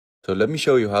So let me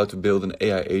show you how to build an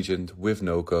AI agent with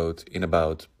no code in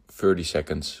about 30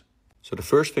 seconds. So the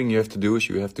first thing you have to do is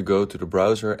you have to go to the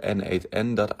browser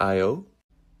n8n.io.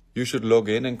 You should log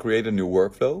in and create a new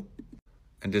workflow.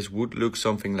 And this would look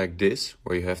something like this,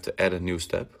 where you have to add a new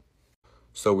step.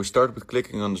 So we start with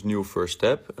clicking on this new first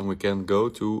step and we can go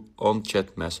to on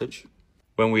chat message.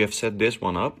 When we have set this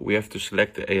one up, we have to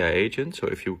select the AI agent. So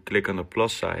if you click on the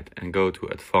plus side and go to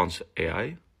advanced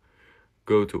AI,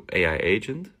 go to AI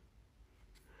agent.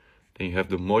 Then you have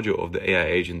the module of the AI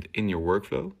agent in your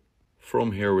workflow.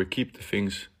 From here we keep the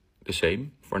things the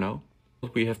same for now.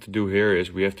 What we have to do here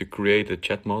is we have to create a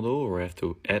chat model, or we have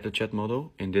to add a chat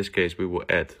model. In this case we will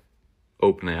add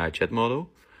OpenAI chat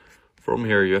model. From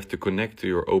here you have to connect to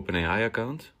your OpenAI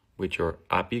account with your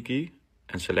API key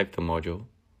and select the module.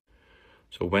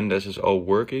 So when this is all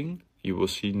working, you will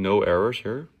see no errors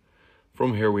here.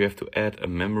 From here we have to add a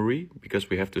memory because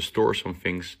we have to store some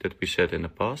things that we set in the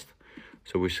past.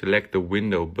 So we select the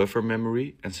window buffer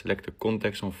memory and select the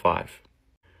context on 5.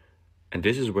 And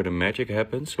this is where the magic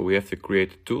happens. So we have to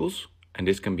create the tools, and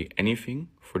this can be anything.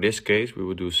 For this case, we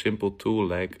will do a simple tool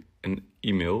like an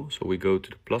email. So we go to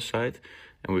the plus side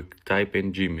and we type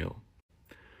in Gmail.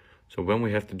 So when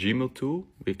we have the Gmail tool,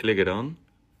 we click it on,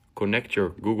 connect your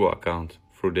Google account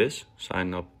through this,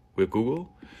 sign up with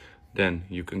Google. Then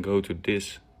you can go to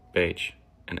this page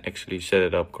and actually set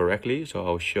it up correctly. So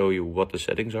I'll show you what the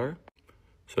settings are.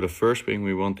 So the first thing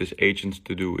we want this agent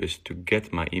to do is to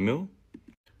get my email.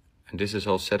 And this is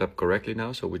all set up correctly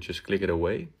now, so we just click it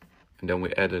away. And then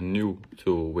we add a new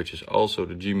tool, which is also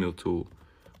the Gmail tool,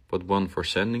 but one for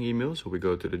sending email. So we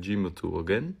go to the Gmail tool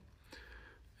again.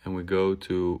 And we go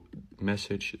to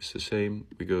message, it's the same.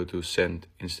 We go to send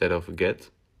instead of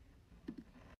get.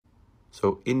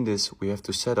 So in this we have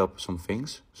to set up some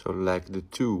things. So like the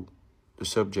to, the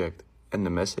subject and the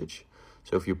message.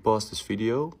 So if you pause this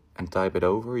video and type it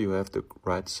over, you have the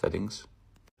right settings.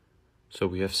 So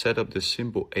we have set up this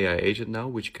simple AI agent now,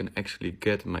 which can actually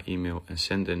get my email and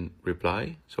send in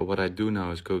reply. So what I do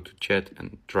now is go to chat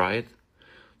and try it.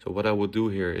 So what I will do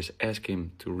here is ask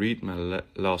him to read my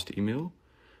last email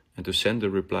and to send a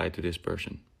reply to this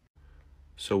person.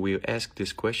 So we ask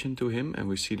this question to him and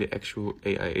we see the actual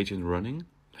AI agent running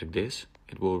like this.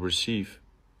 It will receive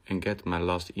and get my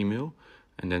last email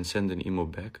and then send an email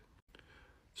back.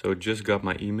 So it just got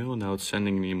my email, now it's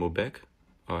sending an email back.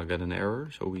 Oh, I got an error,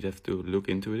 so we have to look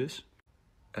into this.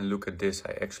 And look at this,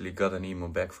 I actually got an email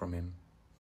back from him.